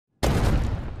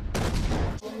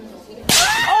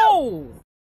Oh!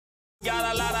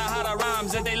 Got a lot of hotter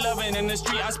rhymes that they loving in the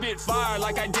street. I spit fire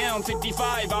like I down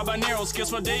 55 habanero. Skills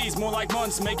for days, more like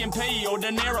months, making pay or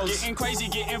dineros. Getting crazy,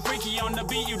 getting freaky on the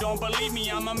beat. You don't believe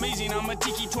me, I'm amazing. I'm a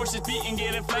tiki torch this beat and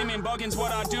get it flaming. Buggin's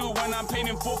what I do when I'm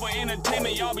painting full for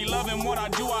entertainment. Y'all be loving what I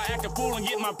do. I act a fool and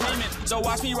get my payment. So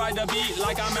watch me ride the beat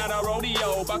like I'm at a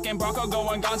rodeo. Buckin' Bronco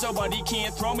going gonzo, but he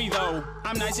can't throw me though.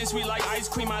 I'm nice and sweet like ice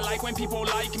cream. I like when people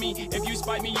like me. If you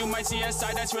spite me, you might see a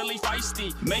side that's really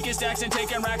feisty. Making stacks and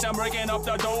taking racks, I'm breaking up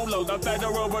the dolo. The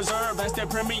Federal Reserve has to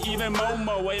print me even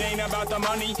Momo. It ain't about the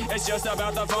money, it's just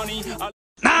about the funny.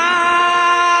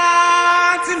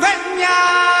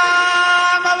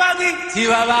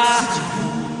 Chihuahua.